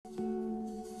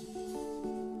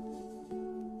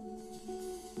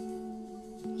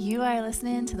You are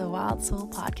listening to the Wild Soul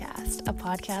Podcast, a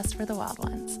podcast for the wild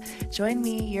ones. Join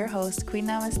me, your host, Queen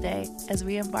Namaste, as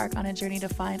we embark on a journey to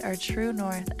find our true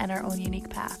north and our own unique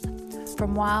path.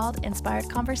 From wild, inspired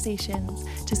conversations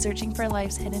to searching for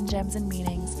life's hidden gems and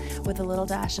meanings with a little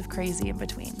dash of crazy in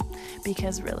between.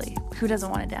 Because really, who doesn't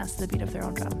want to dance to the beat of their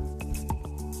own drum?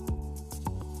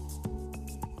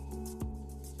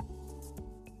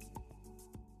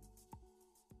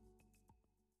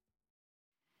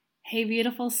 Hey,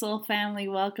 beautiful soul family.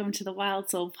 Welcome to the Wild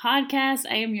Soul Podcast.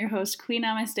 I am your host, Queen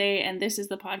Namaste, and this is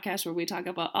the podcast where we talk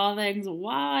about all things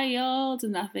wild.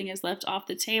 Nothing is left off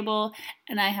the table,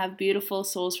 and I have beautiful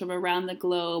souls from around the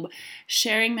globe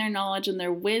sharing their knowledge and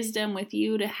their wisdom with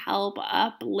you to help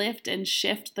uplift and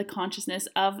shift the consciousness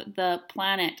of the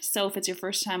planet. So if it's your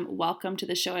first time, welcome to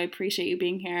the show. I appreciate you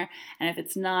being here, and if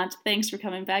it's not, thanks for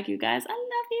coming back, you guys. I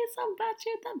love you so much.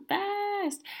 You're the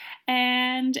best.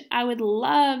 And I would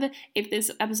love if this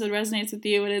episode resonates with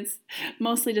you, and it's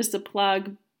mostly just a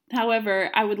plug. However,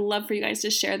 I would love for you guys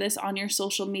to share this on your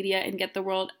social media and get the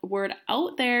word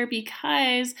out there,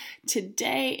 because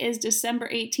today is December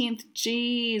 18th.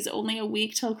 Geez, only a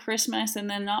week till Christmas and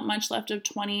then not much left of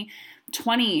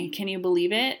 2020. Can you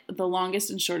believe it? The longest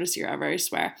and shortest year ever, I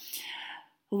swear.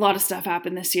 A lot of stuff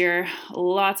happened this year,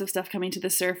 lots of stuff coming to the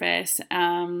surface.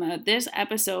 This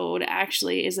episode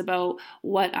actually is about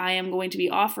what I am going to be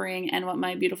offering and what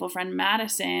my beautiful friend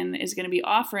Madison is going to be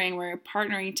offering. We're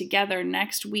partnering together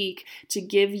next week to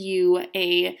give you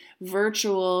a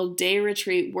virtual day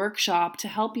retreat workshop to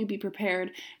help you be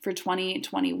prepared for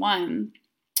 2021.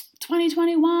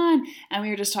 And we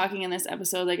were just talking in this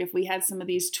episode, like if we had some of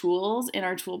these tools in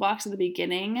our toolbox at the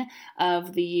beginning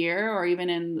of the year or even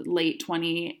in late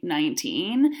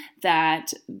 2019,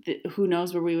 that who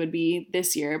knows where we would be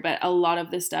this year. But a lot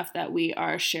of the stuff that we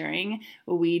are sharing,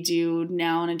 we do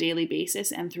now on a daily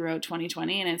basis and throughout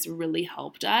 2020, and it's really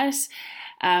helped us.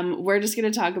 We're just going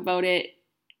to talk about it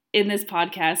in this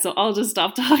podcast, so I'll just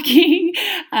stop talking.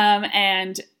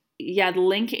 The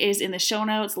link is in the show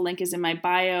notes. The link is in my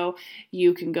bio.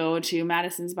 You can go to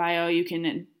Madison's bio. You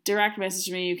can direct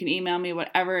message me. You can email me,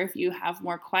 whatever. If you have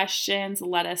more questions,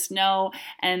 let us know.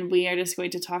 And we are just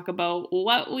going to talk about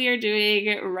what we are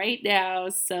doing right now.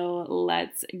 So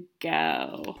let's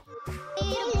go.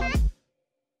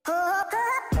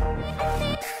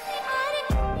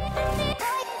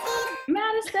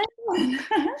 Madison.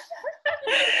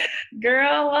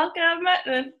 Girl, welcome.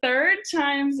 The third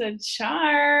time's a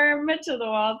charm to the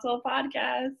Wild Soul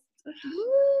Podcast.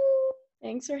 Woo!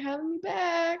 Thanks for having me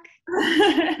back.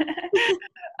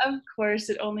 Of course,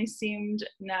 it only seemed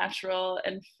natural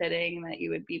and fitting that you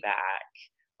would be back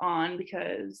on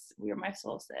because you're my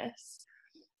soul sis.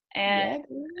 And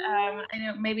I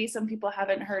know maybe some people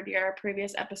haven't heard your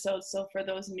previous episodes, so for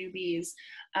those newbies,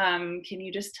 can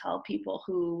you just tell people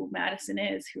who Madison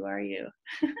is? Who are you?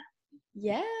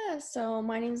 Yeah, so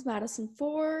my name is Madison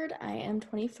Ford. I am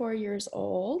 24 years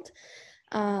old.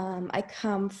 I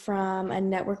come from a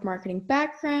network marketing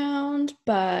background,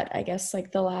 but I guess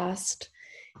like the last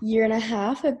year and a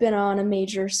half, I've been on a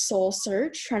major soul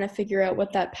search, trying to figure out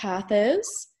what that path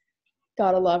is.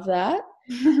 Gotta love that.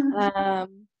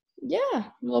 Yeah, a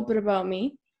little bit about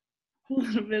me. A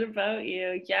little bit about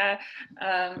you. Yeah,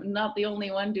 not the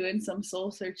only one doing some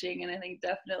soul searching, and I think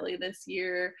definitely this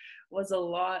year was a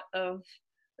lot of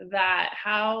that.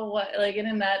 In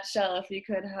a nutshell, if you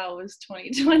could, how was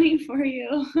 2020 for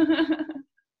you?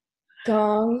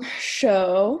 Gong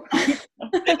show.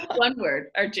 One word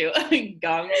or two.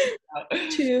 Gong show.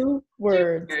 Two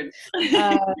words.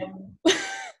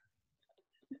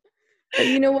 But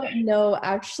you know what? No,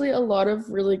 actually a lot of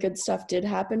really good stuff did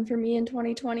happen for me in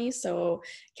 2020, so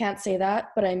can't say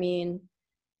that, but I mean,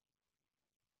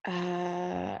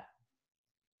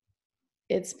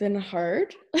 it's been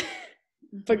hard,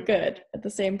 but good at the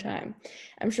same time.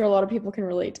 I'm sure a lot of people can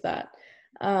relate to that.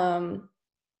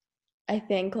 I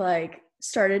think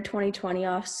started 2020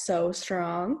 off so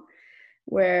strong,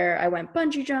 where I went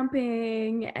bungee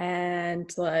jumping and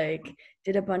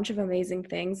did a bunch of amazing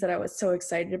things that I was so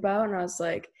excited about. And I was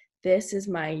like, this is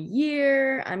my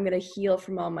year. I'm going to heal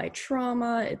from all my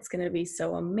trauma. It's going to be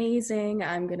so amazing.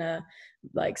 I'm going to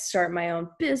start my own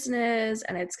business,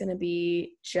 and it's going to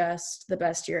be just the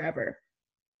best year ever.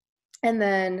 And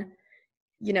then,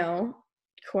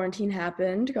 quarantine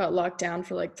happened, got locked down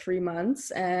for 3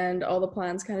 months, and all the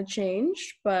plans kind of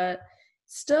changed, but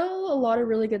still a lot of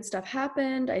really good stuff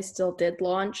happened. I still did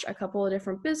launch a couple of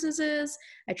different businesses.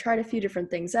 I tried a few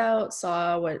different things out,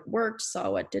 saw what worked,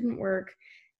 saw what didn't work.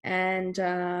 And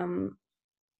a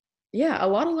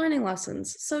lot of learning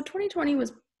lessons. So 2020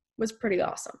 was pretty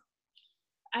awesome.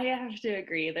 I have to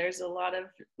agree. There's a lot of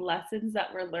lessons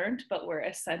that were learned, but were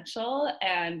essential.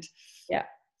 And Yeah.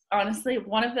 honestly,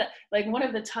 one of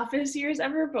the toughest years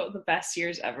ever, but the best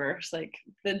years ever. It's like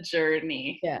the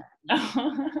journey. Yeah.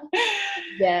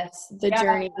 Yes, the Yeah.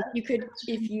 journey.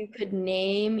 If you could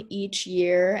name each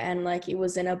year and like it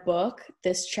was in a book,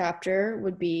 this chapter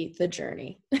would be the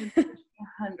journey.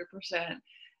 100%.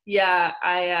 Yeah,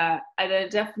 I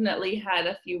definitely had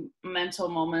a few mental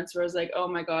moments where I was like, oh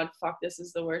my God, fuck, this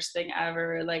is the worst thing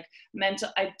ever. Like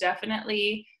I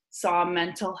definitely saw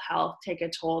mental health take a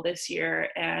toll this year.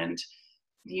 And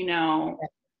you know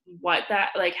what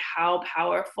that like how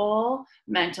powerful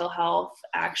mental health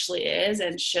actually is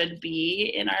and should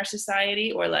be in our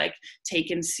society, or like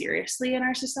taken seriously in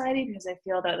our society, because I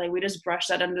feel that like we just brush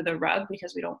that under the rug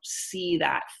because we don't see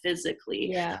that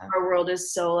physically. Yeah. Our world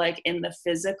is so like in the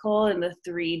physical, in the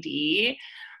 3D,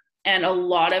 and a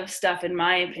lot of stuff, in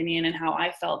my opinion, and how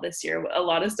I felt this year, a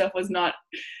lot of stuff was not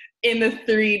in the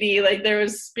 3D. Like there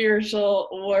was spiritual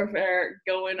warfare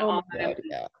going Oh on, my God,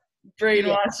 yeah. Yeah.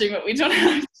 brainwashing, but we don't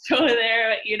have to go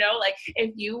there. Like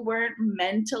if you weren't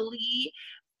mentally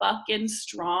fucking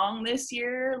strong this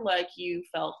year, like you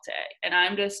felt it. And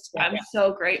Yeah. I'm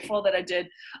so grateful that I did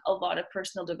a lot of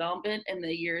personal development in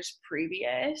the years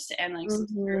previous, and like some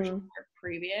spiritual work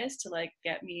previous, to like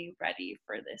get me ready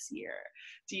for this year.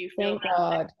 Do you feel Thank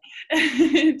God.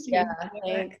 that? Yeah,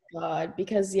 thank God.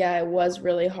 Because yeah, it was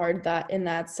really hard that in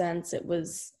that sense it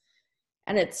was,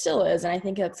 and it still is, and I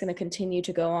think that's going to continue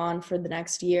to go on for the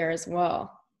next year as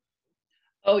well.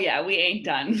 Oh yeah, we ain't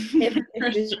done.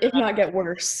 If not get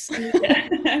worse.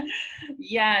 Yeah.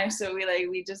 Yeah, so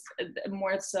we just,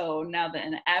 more so now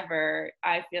than ever,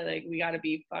 I feel like we got to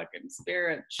be fucking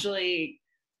spiritually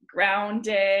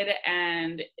grounded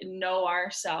and know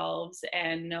ourselves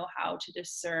and know how to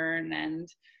discern, and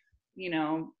you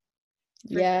know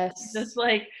just Yes.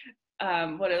 like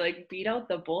what are like beat out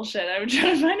the bullshit. I'm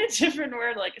trying to find a different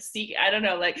word, like seek, I don't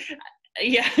know, like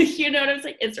yeah, you know what I'm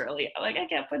saying? It's early, like I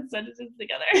can't put sentences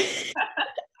together.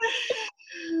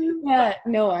 Yeah,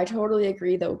 no, I totally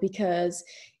agree though, because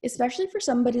especially for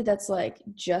somebody that's like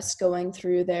just going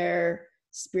through their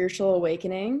spiritual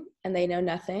awakening and they know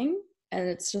nothing, and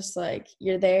it's just like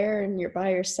you're there and you're by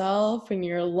yourself and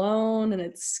you're alone and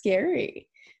it's scary.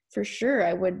 For sure.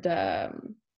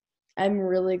 I'm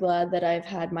really glad that I've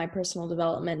had my personal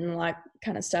development and all that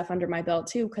kind of stuff under my belt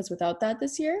too, because without that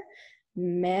this year,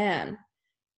 man.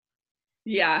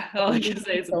 Yeah, all I can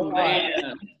say is So hard.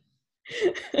 man.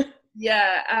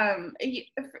 Yeah,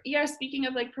 yeah, speaking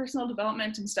of like personal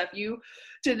development and stuff, you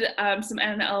did some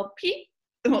NLP,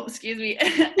 oh, excuse me,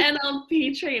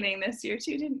 NLP training this year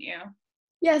too, didn't you?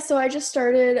 Yeah, so I just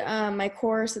started my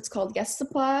course. It's called Guest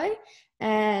Supply,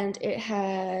 and it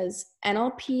has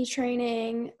NLP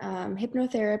training,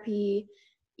 hypnotherapy,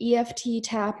 EFT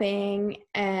tapping,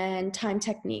 and time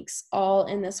techniques, all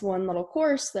in this one little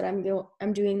course that I'm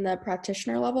doing the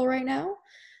practitioner level right now,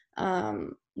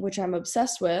 which I'm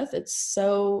obsessed with. It's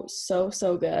so, so,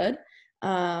 so good.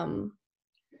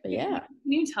 But yeah.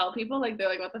 Can you tell people, like they're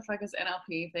like, what the fuck is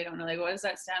NLP, if they don't know, like what does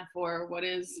that stand for?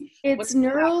 It's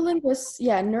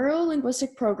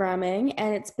neuro-linguistic programming,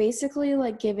 and it's basically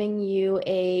like giving you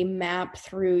a map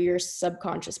through your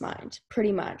subconscious mind,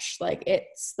 pretty much. Like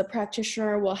it's the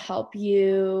practitioner will help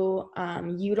you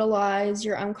utilize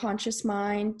your unconscious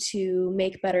mind to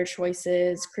make better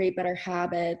choices, create better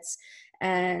habits,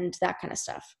 and that kind of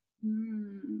stuff.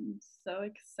 So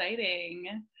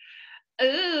exciting.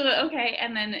 Ooh, okay.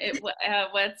 And then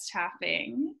what's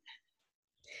tapping?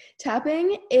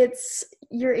 Tapping,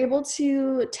 you're able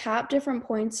to tap different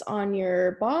points on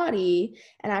your body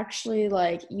and actually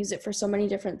like use it for so many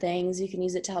different things. You can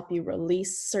use it to help you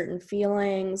release certain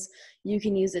feelings. You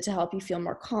can use it to help you feel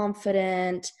more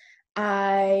confident.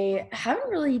 I haven't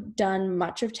really done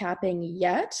much of tapping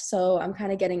yet, so I'm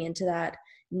kind of getting into that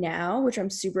now, which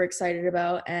I'm super excited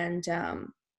about. And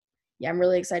yeah, I'm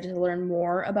really excited to learn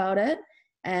more about it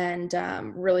and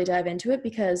really dive into it,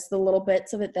 because the little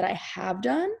bits of it that I have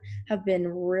done have been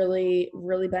really,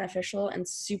 really beneficial and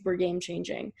super game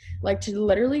changing. Like to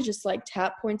literally just like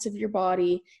tap points of your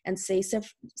body and say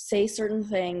certain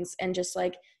things and just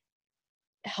like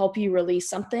help you release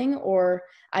something. Or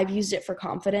I've used it for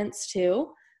confidence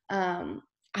too. I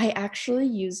actually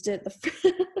used it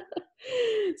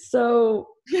so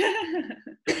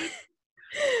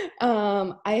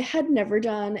I had never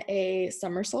done a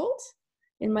somersault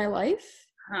in my life.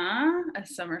 Huh? A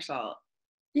somersault.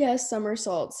 Yeah,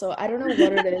 somersault. So I don't know what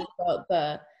it is about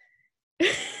the How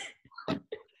have you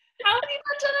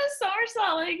not done a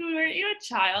somersault? Like, weren't you a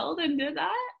child and did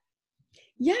that?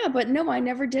 Yeah, but no, I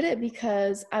never did it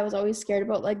because I was always scared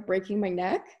about like breaking my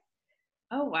neck.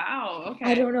 Oh, wow. I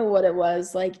Okay. don't know what it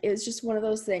was. Like, it was just one of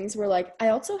those things where, like, I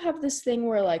also have this thing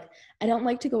where, like, I don't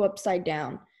like to go upside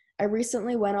down. I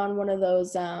recently went on one of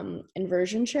those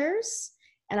inversion chairs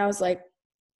and I was like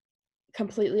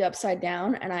completely upside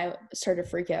down and I started to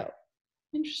freak out.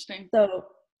 Interesting. So,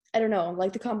 I don't know,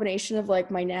 like the combination of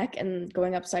like my neck and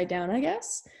going upside down, I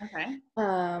guess. Okay.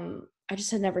 I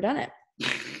just had never done it.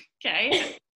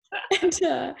 Okay.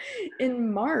 And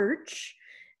in March,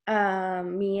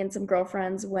 me and some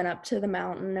girlfriends went up to the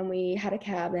mountain and we had a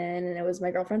cabin and it was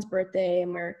my girlfriend's birthday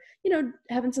and we're,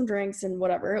 having some drinks and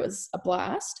whatever. It was a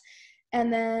blast.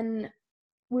 And then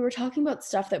we were talking about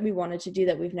stuff that we wanted to do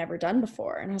that we've never done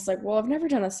before. And I was like, well, I've never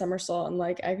done a somersault and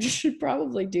like I should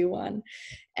probably do one.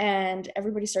 And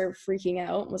everybody started freaking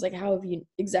out and was like, how have you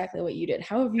exactly what you did?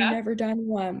 How have you Yeah. never done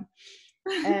one?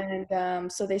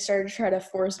 And so they started to try to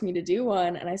force me to do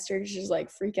one and I started to just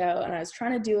like freak out and I was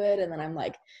trying to do it and then I'm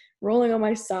like rolling on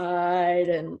my side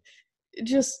and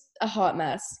just a hot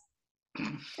mess.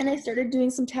 And I started doing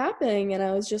some tapping and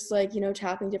I was just like,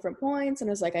 tapping different points and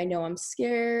I was like, I know I'm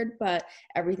scared, but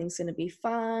everything's going to be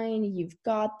fine. You've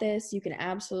got this. You can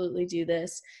absolutely do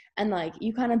this. And like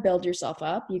you kind of build yourself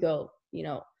up. You go,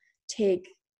 take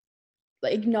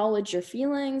like acknowledge your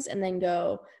feelings and then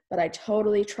go, but I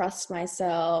totally trust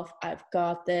myself. I've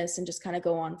got this, and just kind of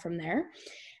go on from there.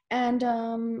 And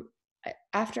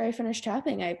after I finished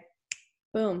tapping, I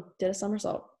boom did a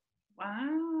somersault.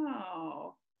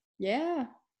 Wow. Yeah.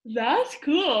 That's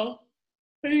cool.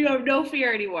 You have no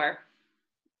fear anymore.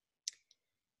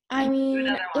 I Do mean,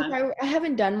 another if one. I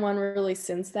haven't done one really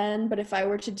since then, but if I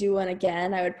were to do one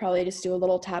again, I would probably just do a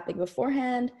little tapping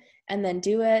beforehand and then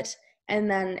do it. And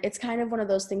then it's kind of one of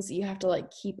those things that you have to like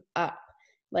keep up.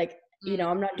 Like,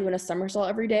 I'm not doing a somersault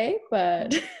every day,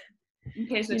 but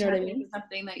Okay, so you know what I tapping mean? is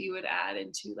something that you would add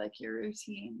into like your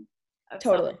routine of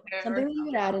Totally. self-care or Something that you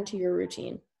would add into your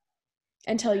routine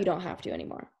until you don't have to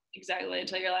anymore. exactly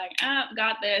until you're like,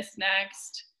 got this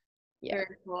next. Yeah.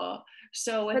 Very cool.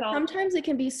 So with But all sometimes it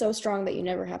can be so strong that you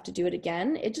never have to do it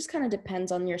again. It just kind of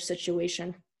depends on your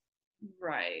situation.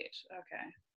 right, okay.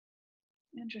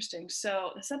 Interesting.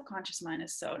 So the subconscious mind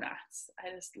is so nuts.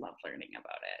 I just love learning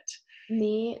about it.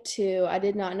 Me too. I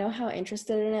did not know how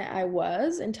interested in it I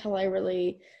was until I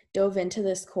really dove into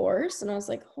this course. And I was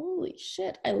like, holy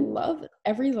shit, I love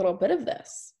every little bit of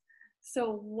this.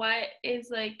 So what is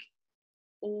like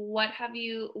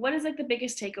the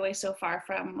biggest takeaway so far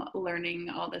from learning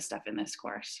all this stuff in this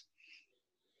course?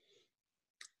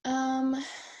 Um,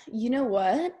 you know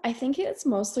what? I think it's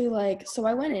mostly like, so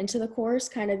I went into the course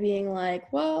kind of being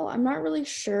like, well, I'm not really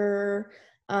sure.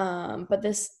 But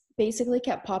this basically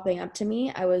kept popping up to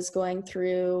me. I was going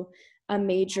through a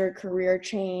major career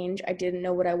change. I didn't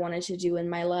know what I wanted to do in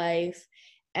my life.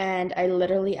 And I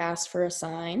literally asked for a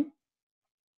sign.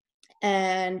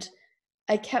 And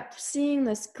I kept seeing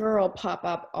this girl pop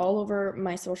up all over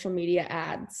my social media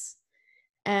ads.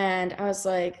 And I was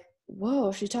like,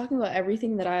 whoa, she's talking about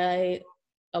everything that I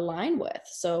align with.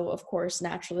 So, of course,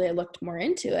 naturally, I looked more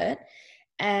into it.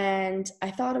 And I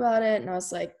thought about it and I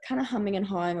was like kind of humming and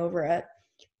hawing over it.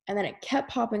 And then it kept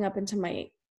popping up into my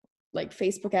like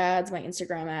Facebook ads, my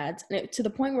Instagram ads, and to the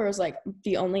point where it was like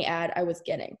the only ad I was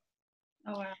getting.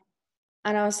 Oh wow.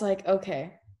 And I was like,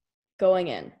 okay, going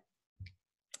in.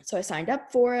 So I signed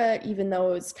up for it, even though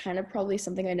it was kind of probably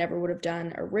something I never would have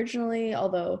done originally.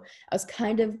 Although I was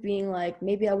kind of being like,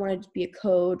 maybe I wanted to be a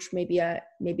coach, maybe I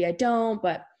don't,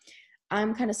 but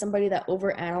I'm kind of somebody that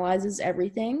overanalyzes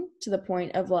everything to the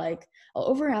point of like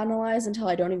I'll overanalyze until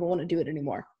I don't even want to do it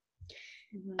anymore.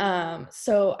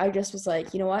 So I just was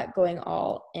like, you know what, going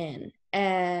all in.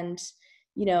 And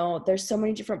there's so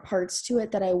many different parts to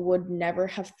it that I would never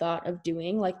have thought of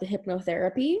doing, like the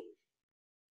hypnotherapy.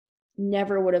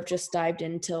 Never would have just dived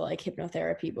into like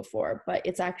hypnotherapy before, but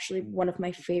it's actually one of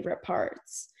my favorite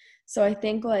parts. So I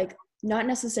think like not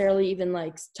necessarily even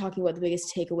like talking about the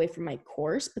biggest takeaway from my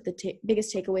course, but the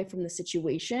biggest takeaway from the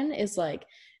situation is like,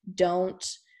 don't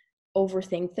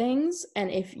overthink things.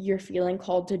 And if you're feeling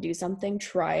called to do something,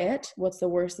 try it. What's the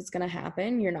worst that's going to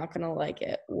happen? You're not going to like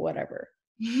it, whatever.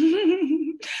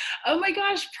 Oh my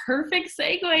gosh, perfect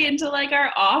segue into like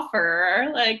our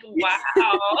offer. Like,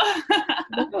 wow.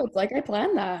 No, it's like I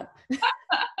planned that.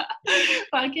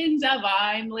 Fucking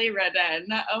divinely written.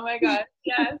 Oh my god.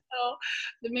 Yeah. So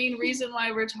the main reason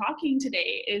why we're talking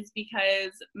today is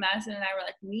because Madison and I were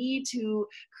like, we need to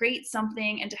create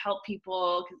something and to help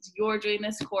people because you're doing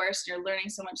this course and you're learning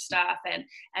so much stuff.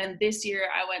 And this year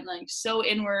I went like so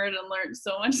inward and learned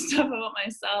so much stuff about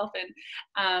myself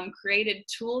and created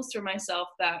tools for myself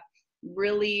that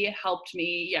really helped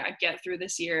me, get through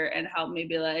this year and helped me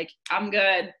be like, I'm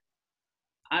good.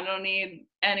 I don't need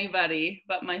anybody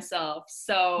but myself.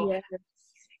 So,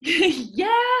 Yeah.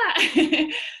 yeah.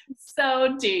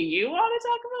 So, do you want to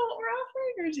talk about what we're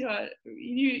offering, or do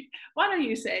why don't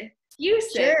you say? You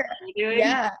say Sure. what you're doing.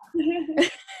 Yeah.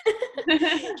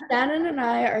 Shannon and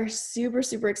I are super,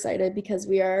 super excited because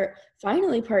we are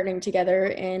finally partnering together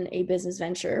in a business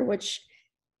venture, which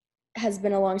has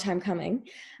been a long time coming.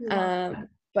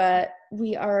 But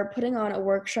we are putting on a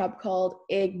workshop called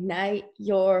Ignite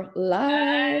Your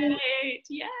Life. Right.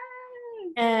 Yes.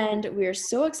 And we're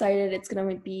so excited. It's going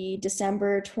to be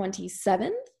December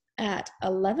 27th at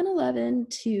 11:11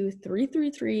 to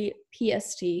 3:33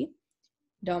 PST.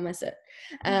 Don't miss it.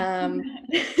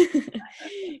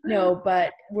 No,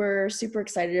 but we're super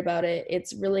excited about it.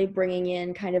 It's really bringing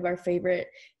in kind of our favorite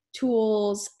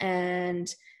tools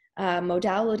and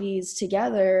modalities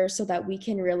together so that we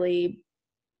can really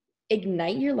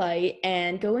ignite your light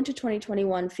and go into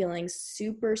 2021 feeling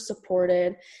super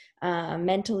supported,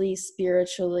 mentally,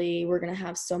 spiritually. We're going to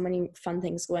have so many fun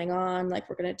things going on. Like,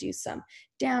 we're going to do some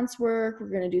dance work, we're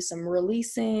going to do some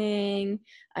releasing.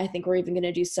 I think we're even going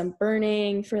to do some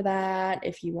burning for that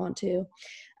if you want to.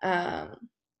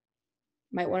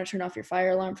 Might want to turn off your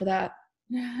fire alarm for that.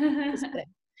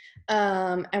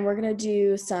 And we're going to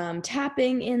do some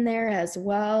tapping in there as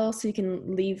well, so you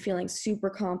can leave feeling super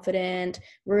confident.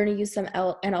 We're going to use some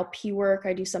NLP work.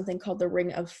 I do something called the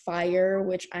Ring of Fire,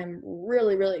 which I'm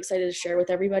really, really excited to share with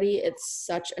everybody. It's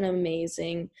such an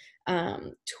amazing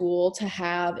tool to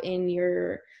have in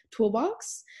your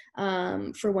toolbox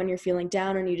for when you're feeling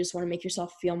down and you just want to make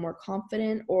yourself feel more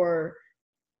confident, or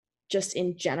just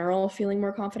in general feeling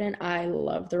more confident. I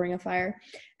love the Ring of Fire.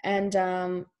 And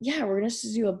yeah, we're gonna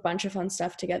just do a bunch of fun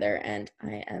stuff together, and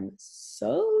I am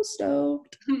so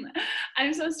stoked.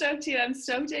 I'm so stoked too. I'm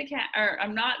stoked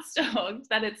I'm not stoked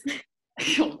that it's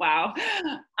wow.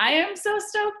 I am so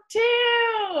stoked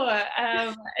too.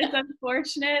 It's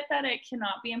unfortunate that it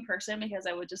cannot be in person, because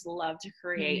I would just love to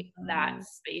create that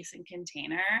space and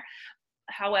container.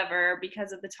 However,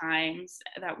 because of the times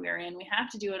that we're in, we have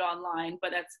to do it online.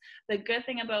 But that's the good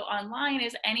thing about online,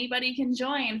 is anybody can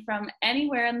join from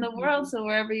anywhere in the world. So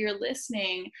wherever you're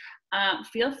listening,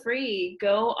 feel free,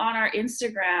 go on our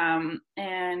Instagram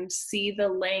and see the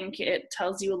link. It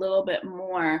tells you a little bit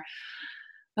more.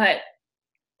 But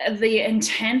the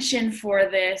intention for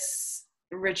this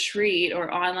retreat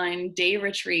or online day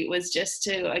retreat was just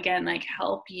to, again, like,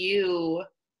 help you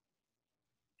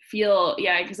feel,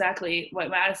 exactly what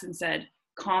Madison said,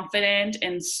 confident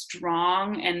and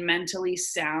strong and mentally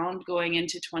sound going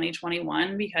into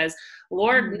 2021, because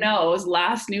Lord knows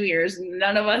last New Year's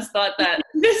none of us thought that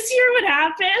this year would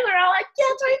happen. We're all like, yeah,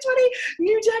 2020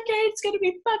 new decade, it's gonna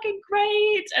be fucking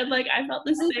great. And like, I felt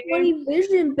the same 2020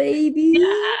 vision, baby.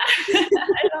 I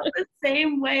felt the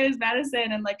same way as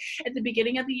Madison. And like, at the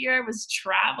beginning of the year I was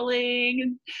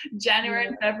traveling January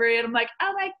and February, and I'm like,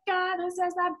 oh my god, this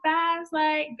is the best.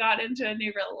 Like, got into a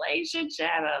new relationship,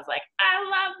 I was like, I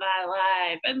love my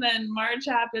life. And then March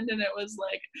happened, and it was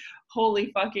like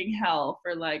holy fucking hell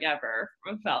for like ever,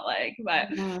 it felt like. But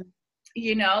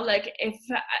you know, like, if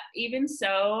even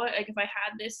so, like, if I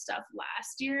had this stuff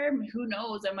last year, who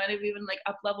knows, I might have even like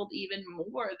up leveled even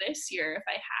more this year if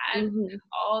I had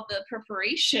all the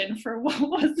preparation for what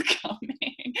was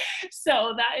coming.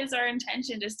 So that is our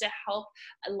intention, just to help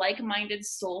like-minded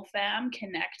soul fam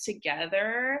connect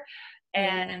together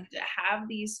and have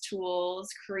these tools,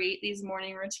 create these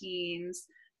morning routines,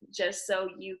 just so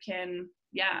you can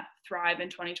thrive in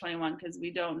 2021, because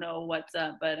we don't know what's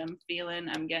up, but I'm getting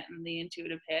the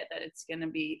intuitive hit that it's going to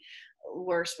be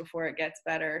worse before it gets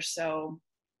better. So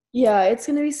yeah, it's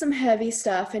going to be some heavy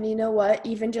stuff. And you know what,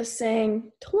 even just saying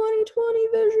 2020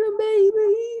 vision,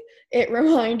 baby, it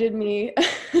reminded me.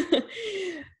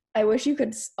 I wish you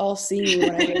could all see me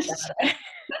when I did that.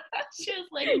 She was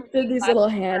like, did these little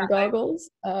hand goggles.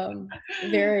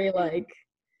 Very like,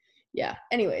 yeah.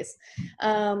 Anyways,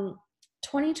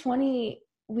 2020,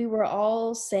 we were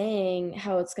all saying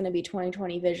how it's going to be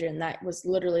 2020 vision. That was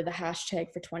literally the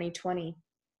hashtag for 2020.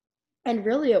 And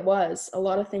really it was. A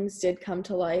lot of things did come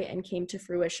to light and came to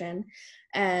fruition.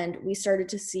 And we started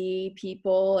to see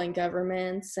people and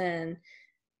governments and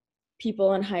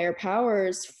people in higher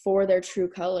powers for their true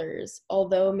colors.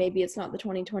 Although maybe it's not the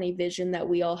 2020 vision that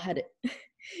we all had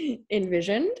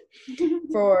envisioned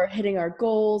for hitting our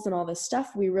goals and all this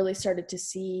stuff, we really started to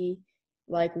see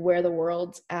like where the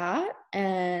world's at.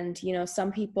 And, you know,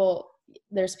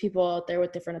 there's people out there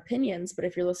with different opinions, but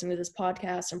if you're listening to this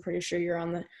podcast, I'm pretty sure you're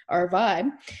on our vibe.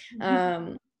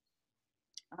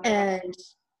 And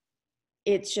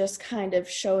it just kind of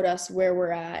showed us where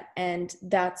we're at. And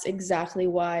that's exactly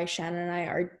why Shannon and I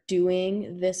are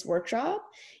doing this workshop,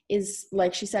 is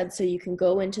like she said, so you can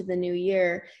go into the new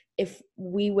year. If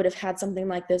we would have had something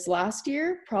like this last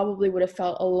year, probably would have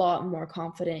felt a lot more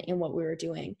confident in what we were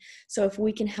doing. So if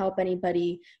we can help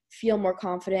anybody feel more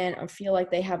confident or feel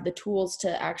like they have the tools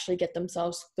to actually get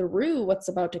themselves through what's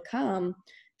about to come,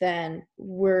 then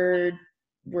we're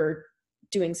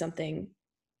doing something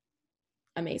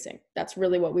amazing. That's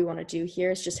really what we want to do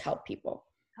here, is just help people.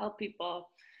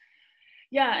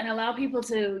 Yeah, and allow people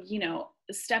to,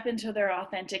 step into their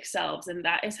authentic selves. And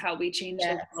that is how we change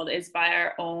the world, is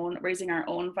by raising our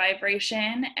own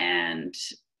vibration. And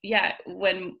yeah,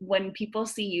 when people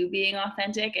see you being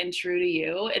authentic and true to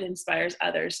you, it inspires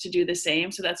others to do the same.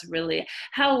 So that's really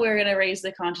how we're going to raise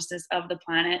the consciousness of the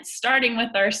planet, starting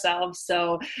with ourselves.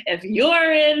 So if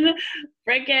you're in,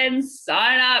 freaking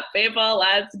sign up, people,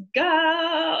 let's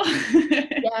go.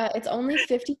 Yeah, it's only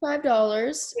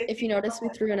 $55. If you notice, we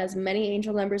threw in as many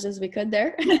angel numbers as we could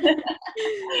there.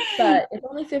 But it's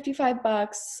only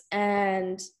 $55,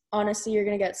 and honestly, you're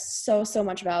going to get so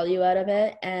much value out of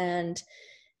it. And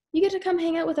you get to come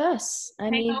hang out with us.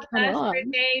 Hang out with us for a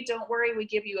day. Don't worry, we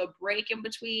give you a break in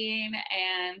between,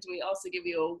 and we also give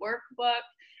you a workbook.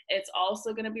 It's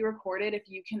also going to be recorded if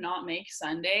you cannot make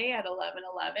Sunday at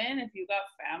 11:11. If you got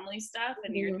family stuff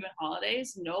and you're doing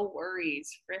holidays, no worries.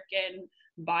 Frickin'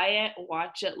 buy it,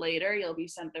 watch it later. You'll be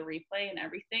sent the replay and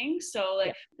everything. So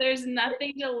there's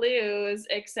nothing to lose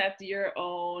except your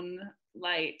own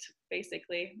light,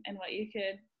 basically, and what you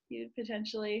could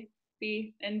potentially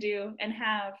be and do and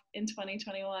have in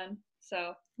 2021.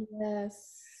 So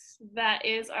yes, that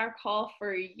is our call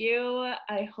for you.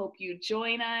 I hope you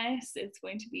join us. It's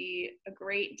going to be a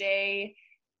great day.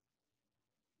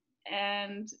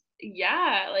 And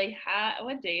yeah, like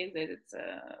what day is it?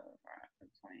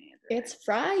 It's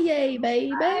Friday,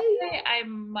 baby. I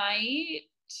might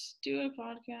do a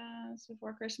podcast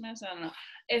before Christmas. I don't know.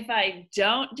 If I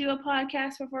don't do a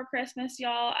podcast before Christmas,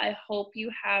 y'all, I hope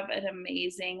you have an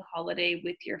amazing holiday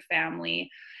with your family.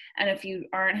 And if you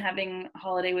aren't having a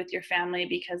holiday with your family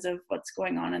because of what's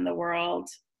going on in the world,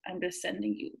 I'm just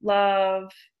sending you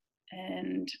love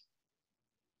and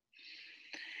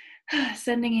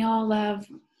sending you all love.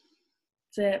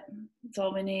 That's it. That's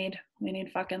all we need. We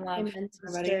need fucking love. Amen,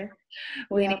 everybody.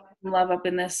 We need love up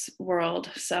in this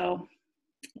world. So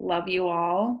love you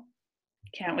all.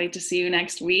 Can't wait to see you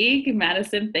next week.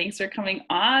 Madison, thanks for coming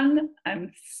on.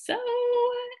 I'm so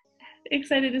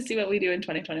excited to see what we do in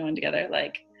 2021 together.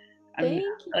 It's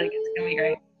gonna be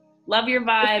great. Love your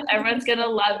vibe. Everyone's gonna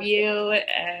love you,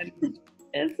 and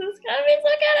it's just gonna be so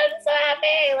good. I'm so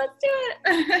happy. Let's do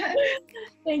it.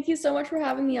 Thank you so much for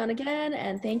having me on again,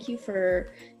 and thank you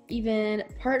for even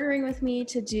partnering with me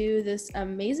to do this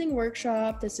amazing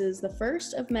workshop. This is the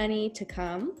first of many to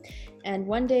come, and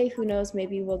one day, who knows,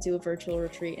 maybe we'll do a virtual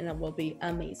retreat and it will be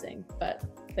amazing. But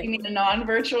you mean a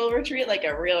non-virtual retreat, like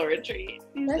a real retreat?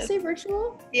 Did I say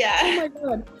virtual? Yeah. Oh my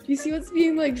god. Do you see what's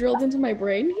being drilled into my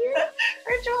brain here?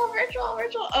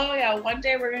 Virtual. Oh yeah, one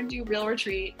day we're gonna do real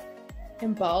retreat.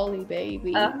 In Bali,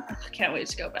 baby. Can't wait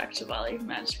to go back to Bali.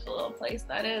 Magical little place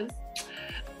that is.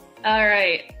 All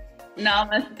right.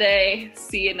 Namaste.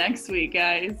 See you next week,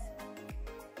 guys.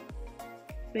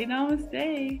 Say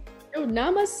namaste. Oh,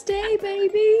 namaste,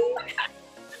 baby.